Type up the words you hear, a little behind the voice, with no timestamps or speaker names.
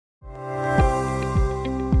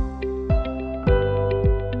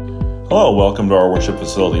Hello, welcome to our Worship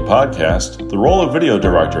Facility podcast, The Role of Video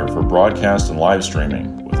Director for Broadcast and Live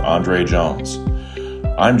Streaming with Andre Jones.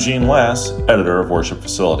 I'm Gene Lass, editor of Worship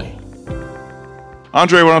Facility.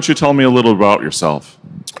 Andre, why don't you tell me a little about yourself?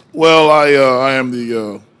 Well, I am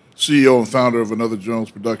the CEO and founder of Another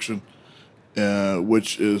Jones Production,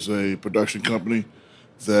 which is a production company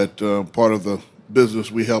that part of the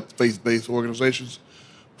business we help faith-based organizations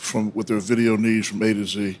with their video needs from A to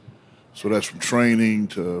Z. So that's from training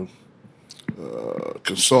to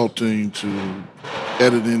consulting to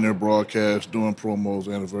editing their broadcasts, doing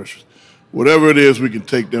promos, anniversaries. Whatever it is, we can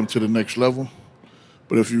take them to the next level.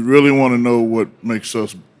 But if you really want to know what makes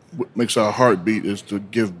our heartbeat is to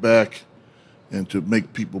give back and to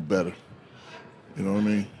make people better. You know what I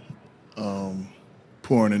mean?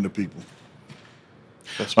 Pouring into people.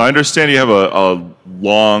 I understand you have a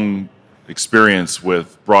long experience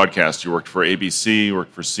with broadcast. You worked for ABC, you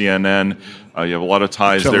worked for CNN. You have a lot of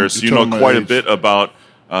ties there, so you know quite a bit about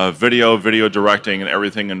video directing, and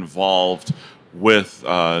everything involved with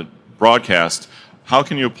broadcast. How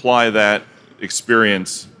can you apply that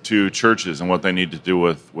experience to churches and what they need to do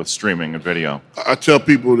with streaming and video? I tell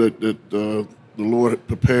people that the Lord had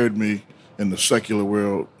prepared me in the secular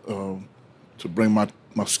world to bring my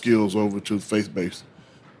skills over to faith-based,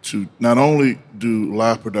 to not only do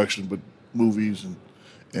live production but movies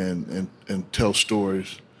and tell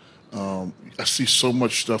stories. I see so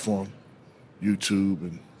much stuff on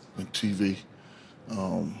YouTube and TV.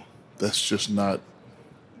 That's just not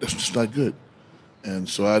good. And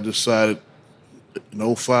so I decided in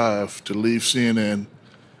 2005 to leave CNN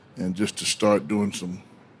and just to start doing some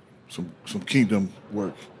kingdom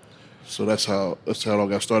work. So that's how it all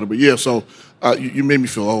got started. But yeah, so you made me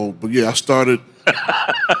feel old. But yeah, I started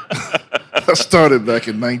back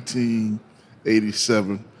in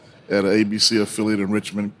 1987 at an ABC affiliate in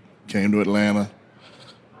Richmond. Came to Atlanta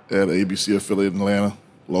at an ABC affiliate in Atlanta,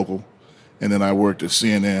 local, and then I worked at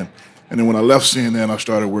CNN. And then when I left CNN, I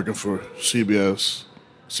started working for CBS,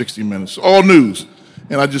 60 Minutes, all news.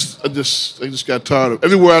 And I just got tired of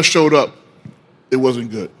everywhere I showed up, it wasn't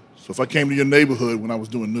good. So if I came to your neighborhood when I was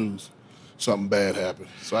doing news, something bad happened.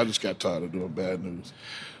 So I just got tired of doing bad news.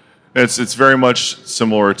 It's very much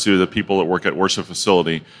similar to the people that work at Worship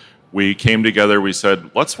Facility. We came together, we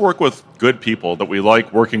said, let's work with good people that we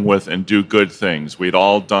like working with and do good things. We'd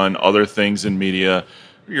all done other things in media.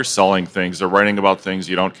 You're selling things, or writing about things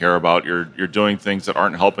you don't care about. You're doing things that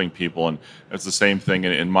aren't helping people, and it's the same thing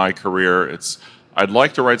in my career. I'd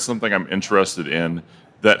like to write something I'm interested in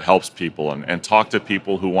that helps people and talk to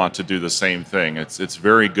people who want to do the same thing. It's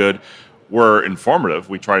very good. We're informative.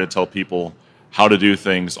 We try to tell people how to do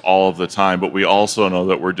things all of the time, but we also know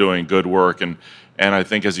that we're doing good work. And I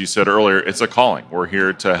think, as you said earlier, it's a calling. We're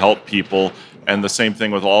here to help people. And the same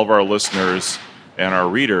thing with all of our listeners and our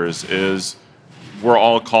readers is we're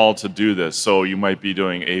all called to do this. So you might be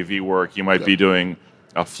doing AV work, you might be doing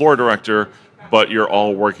a floor director, but you're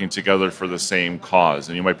all working together for the same cause.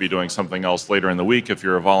 And you might be doing something else later in the week. If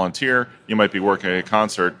you're a volunteer, you might be working at a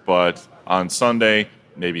concert, but on Sunday,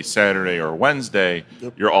 maybe Saturday or Wednesday,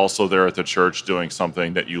 you're also there at the church doing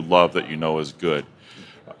something that you love, that you know is good.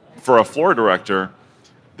 For a floor director,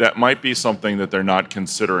 that might be something that they're not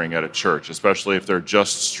considering at a church, especially if they're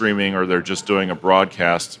just streaming or they're just doing a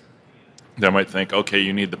broadcast. They might think, okay,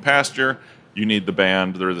 you need the pastor, you need the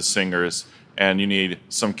band, they're the singers, and you need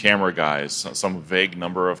some camera guys, some vague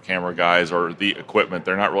number of camera guys, or the equipment.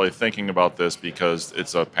 They're not really thinking about this because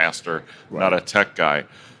it's a pastor, not a tech guy.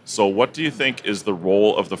 So what do you think is the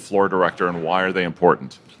role of the floor director, and why are they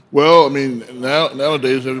important? Well, I mean,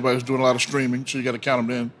 nowadays everybody's doing a lot of streaming, so you got to count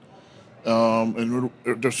them in. And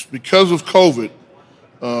just because of COVID,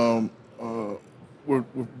 we're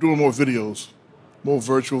doing more videos, more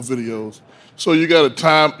virtual videos. So you got to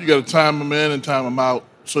time them in and time them out.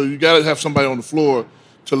 So you got to have somebody on the floor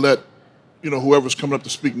to let whoever's coming up to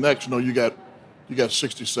speak next. You got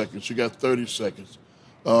 60 seconds, you got 30 seconds.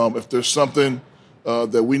 If there's something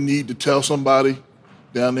that we need to tell somebody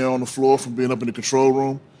down there on the floor from being up in the control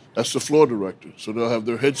room, that's the floor director. So they'll have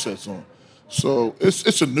their headsets on. So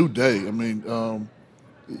it's a new day. I mean,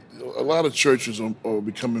 a lot of churches are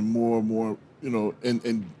becoming more and more,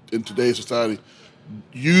 in today's society,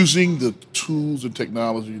 using the tools and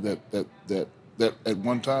technology that at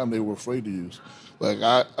one time they were afraid to use. Like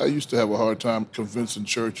I used to have a hard time convincing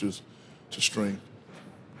churches to stream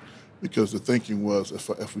because the thinking was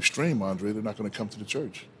if we stream, Andre, they're not going to come to the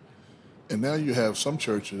church. And now you have some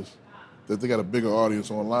churches that they got a bigger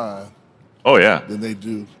audience online. Oh, yeah. Than they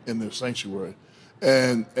do in their sanctuary.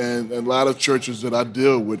 And a lot of churches that I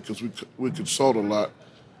deal with, because we consult a lot,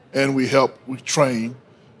 and we train,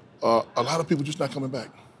 a lot of people just not coming back.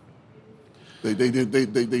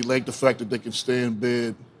 They like the fact that they can stay in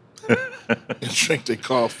bed and drink their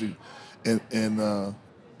coffee and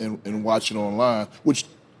watch it online, which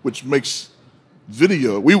makes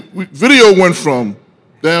video. Video went from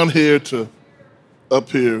down here to up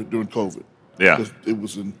here during COVID. Yeah. Because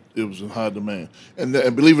it was in high demand, and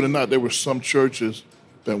believe it or not, there were some churches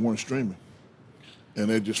that weren't streaming, and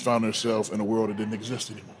they just found themselves in a world that didn't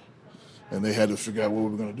exist anymore, and they had to figure out what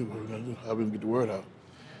we were going to do, how we going to get the word out.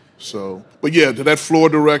 So, but yeah, to that floor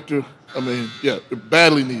director, I mean, yeah,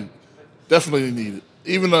 badly needed, definitely needed.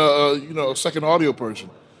 Even a second audio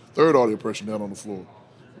person, third audio person down on the floor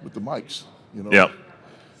with the mics. Yep.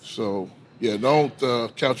 So yeah, don't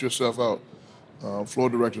count yourself out. Floor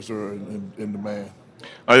directors are in demand.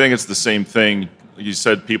 I think it's the same thing. You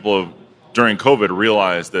said people have, during COVID,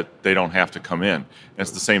 realized that they don't have to come in. And it's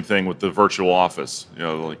the same thing with the virtual office.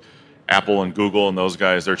 Like Apple and Google and those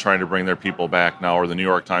guys, they're trying to bring their people back now, or the New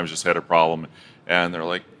York Times just had a problem. And they're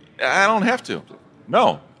like, I don't have to.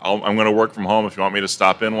 No, I'm going to work from home. If you want me to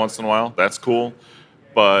stop in once in a while, that's cool.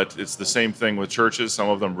 But it's the same thing with churches. Some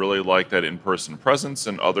of them really like that in-person presence,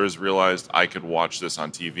 and others realized I could watch this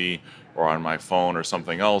on TV or on my phone or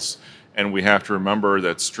something else. And we have to remember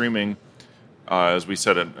that streaming, as we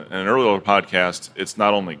said in an earlier podcast, it's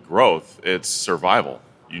not only growth, it's survival.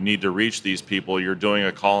 You need to reach these people. You're doing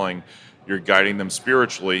a calling. You're guiding them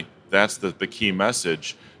spiritually. That's the key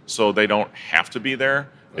message. So they don't have to be there.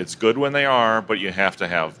 It's good when they are, but you have to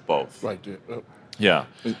have both. Right there. Yeah.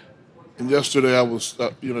 And yesterday I was,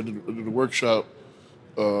 did a workshop,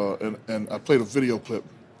 and I played a video clip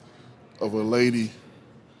of a lady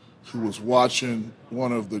who was watching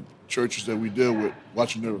one of the churches that we deal with,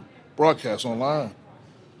 watching their broadcast online,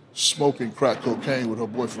 smoking crack cocaine with her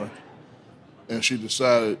boyfriend. And she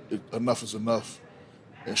decided enough is enough,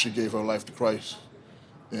 and she gave her life to Christ.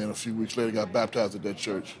 And a few weeks later got baptized at that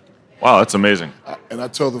church. Wow, that's amazing. And I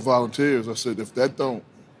tell the volunteers, I said, if that don't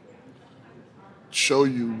show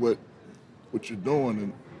you what you're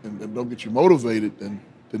doing and don't get you motivated, then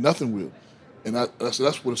nothing will. And I said,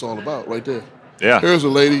 that's what it's all about right there. Yeah. Here's a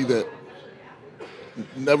lady that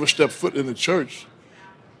never stepped foot in the church,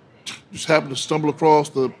 just happened to stumble across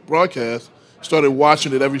the broadcast, started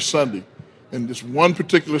watching it every Sunday. And this one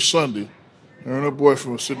particular Sunday, her and her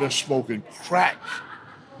boyfriend were sitting there smoking crack.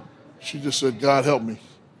 She just said, God help me.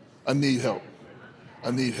 I need help.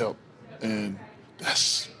 And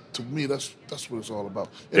to me, that's what it's all about.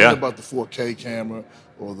 It ain't about the 4K camera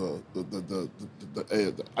or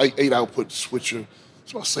the 8 output switcher.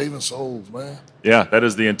 It's about saving souls, man. Yeah, that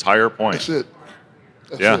is the entire point. That's it.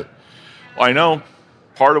 That's it. Well, I know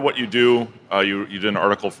part of what you do, you did an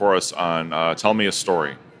article for us on Tell Me a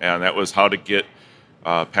Story, and that was how to get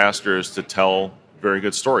pastors to tell very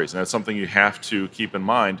good stories. And that's something you have to keep in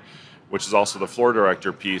mind, which is also the floor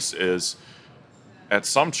director piece, is at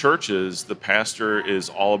some churches, the pastor is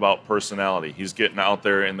all about personality. He's getting out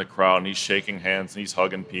there in the crowd, and he's shaking hands, and he's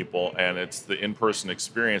hugging people, and it's the in-person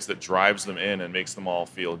experience that drives them in and makes them all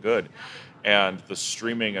feel good. And the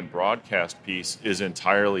streaming and broadcast piece is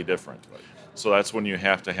entirely different. So that's when you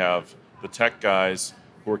have to have the tech guys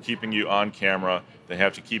who are keeping you on camera. They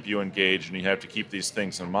have to keep you engaged, and you have to keep these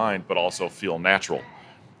things in mind, but also feel natural.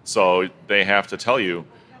 So they have to tell you,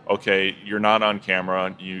 okay, you're not on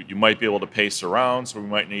camera. You might be able to pace around, so we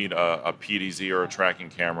might need a PDZ or a tracking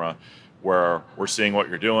camera where we're seeing what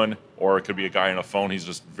you're doing, or it could be a guy on a phone. He's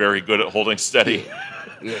just very good at holding steady.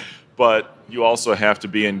 Yeah. But you also have to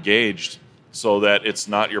be engaged so that it's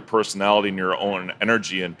not your personality and your own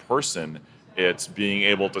energy in person. It's being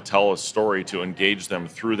able to tell a story to engage them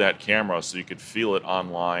through that camera so you could feel it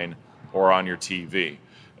online or on your TV.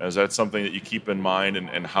 Is that something that you keep in mind,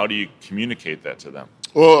 and how do you communicate that to them?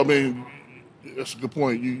 Well, I mean, that's a good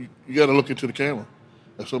point. You got to look into the camera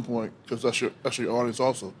at some point, because that's your audience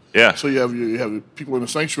also. Yeah. So you have people in the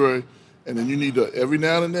sanctuary, and then you need to every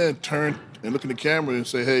now and then turn and look in the camera and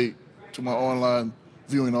say, "Hey," to my online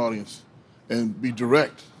viewing audience, and be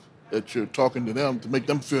direct that you're talking to them to make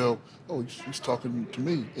them feel, oh, he's talking to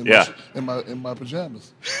me in my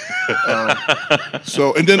pajamas.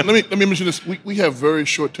 So, and then let me mention this: we have very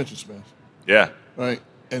short attention spans. Yeah. Right,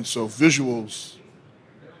 and so visuals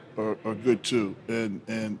are good too.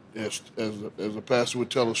 And as a pastor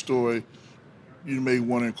would tell a story, you may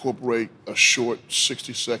want to incorporate a short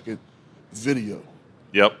 60-second video.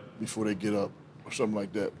 Yep. Before they get up or something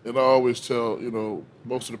like that. And I always tell,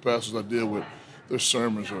 most of the pastors I deal with, their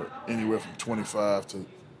sermons are anywhere from 25 to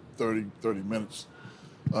 30 minutes.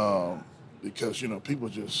 Because, people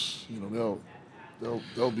just,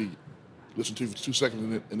 they'll be listening to you for 2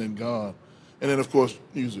 seconds and then gone. And then, of course,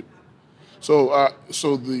 music. So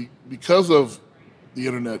because of the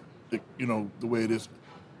internet the way it is.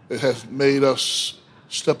 It has made us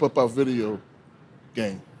step up our video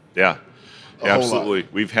game. Yeah, A whole absolutely.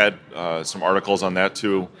 lot. We've had some articles on that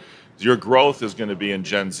too. Your growth is going to be in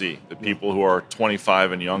Gen Z, the people who are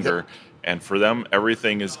 25 and younger. Yep. And for them,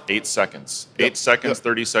 everything is 8 seconds. Yep. 8 seconds, Yep.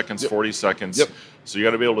 30 seconds, Yep. 40 seconds. Yep. So you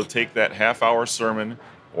got to be able to take that half-hour sermon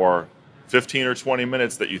or 15 or 20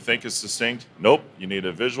 minutes that you think is succinct. Nope, you need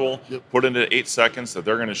a visual. Yep. Put into 8 seconds that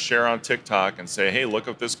they're going to share on TikTok and say, hey, look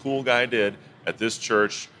what this cool guy did at this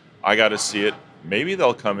church. I got to see it. Maybe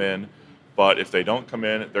they'll come in, but if they don't come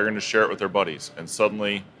in, they're going to share it with their buddies. And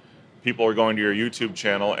suddenly people are going to your YouTube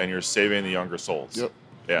channel and you're saving the younger souls. Yep.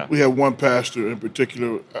 Yeah. We have one pastor in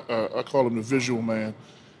particular, I call him the visual man,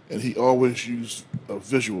 and he always used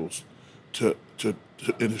visuals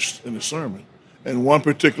in his sermon. And one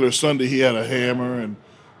particular Sunday, he had a hammer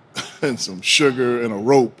and some sugar and a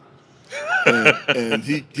rope, and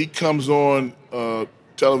he comes on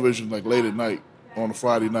television like late at night on a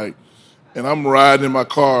Friday night, and I'm riding in my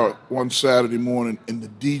car one Saturday morning, and the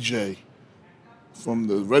DJ from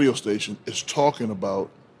the radio station is talking about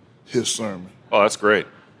his sermon. Oh, that's great.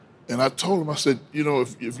 And I told him, I said,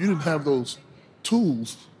 if you didn't have those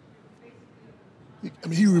tools,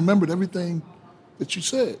 he remembered everything that you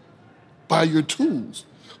said by your tools.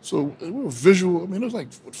 So it was visual. There's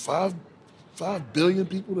like 5 billion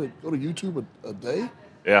people that go to YouTube a day.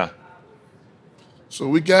 Yeah. So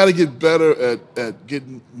we got to get better at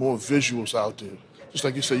getting more visuals out there. Just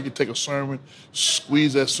like you said, you can take a sermon,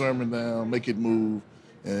 squeeze that sermon down, make it move,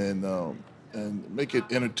 and make it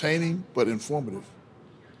entertaining but informative.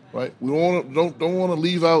 Right? We don't want to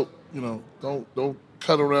leave out. Don't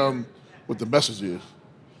cut around what the message is.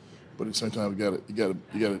 But at the same time, you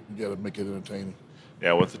gotta make it entertaining.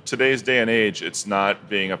 Yeah, with today's day and age, it's not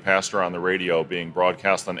being a pastor on the radio being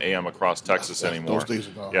broadcast on AM across Texas anymore. Those days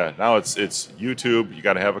are gone. Yeah, now it's YouTube. You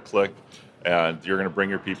got to have a click, and you're going to bring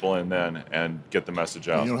your people in then and get the message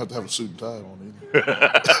out. And you don't have to have a suit and tie on either.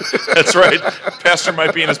 That's right. Pastor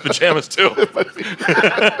might be in his pajamas too.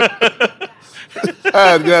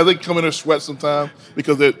 Yeah, they come in their sweats sometimes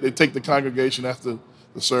because they take the congregation after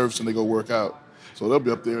the service and they go work out. So they'll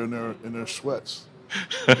be up there in their sweats.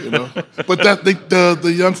 But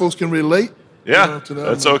the young folks can relate. Yeah, to them.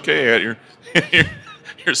 that's okay. You got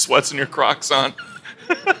your sweats and your Crocs on.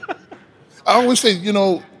 I always say, a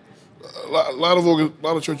lot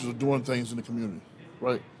of churches are doing things in the community,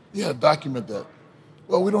 right? Yeah, document that.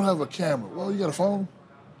 Well, we don't have a camera. Well, you got a phone.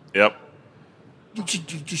 Yep.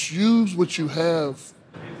 Just use what you have,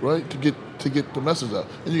 right, to get the message out.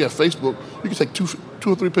 And you got Facebook. You can take two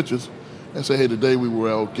or three pictures and say, hey, today we were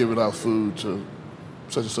out giving out food to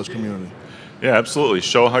such and such community. Yeah, absolutely.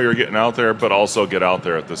 Show how you're getting out there, but also get out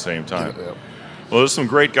there at the same time. Yeah. Well, there's some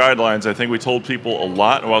great guidelines. I think we told people a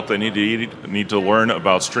lot about what they need to learn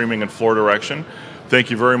about streaming in Florida Direction. Thank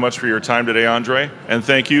you very much for your time today, Andre, and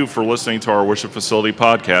thank you for listening to our Worship Facility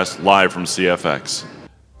podcast live from CFX.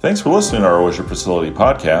 Thanks for listening to our Worship Facility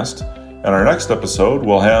podcast. In our next episode,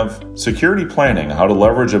 we'll have Security Planning, how to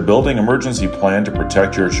leverage a building emergency plan to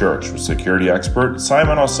protect your church with security expert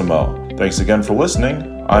Simon Osimo. Thanks again for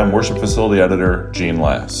listening. I'm Worship Facility Editor Gene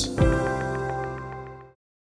Lass.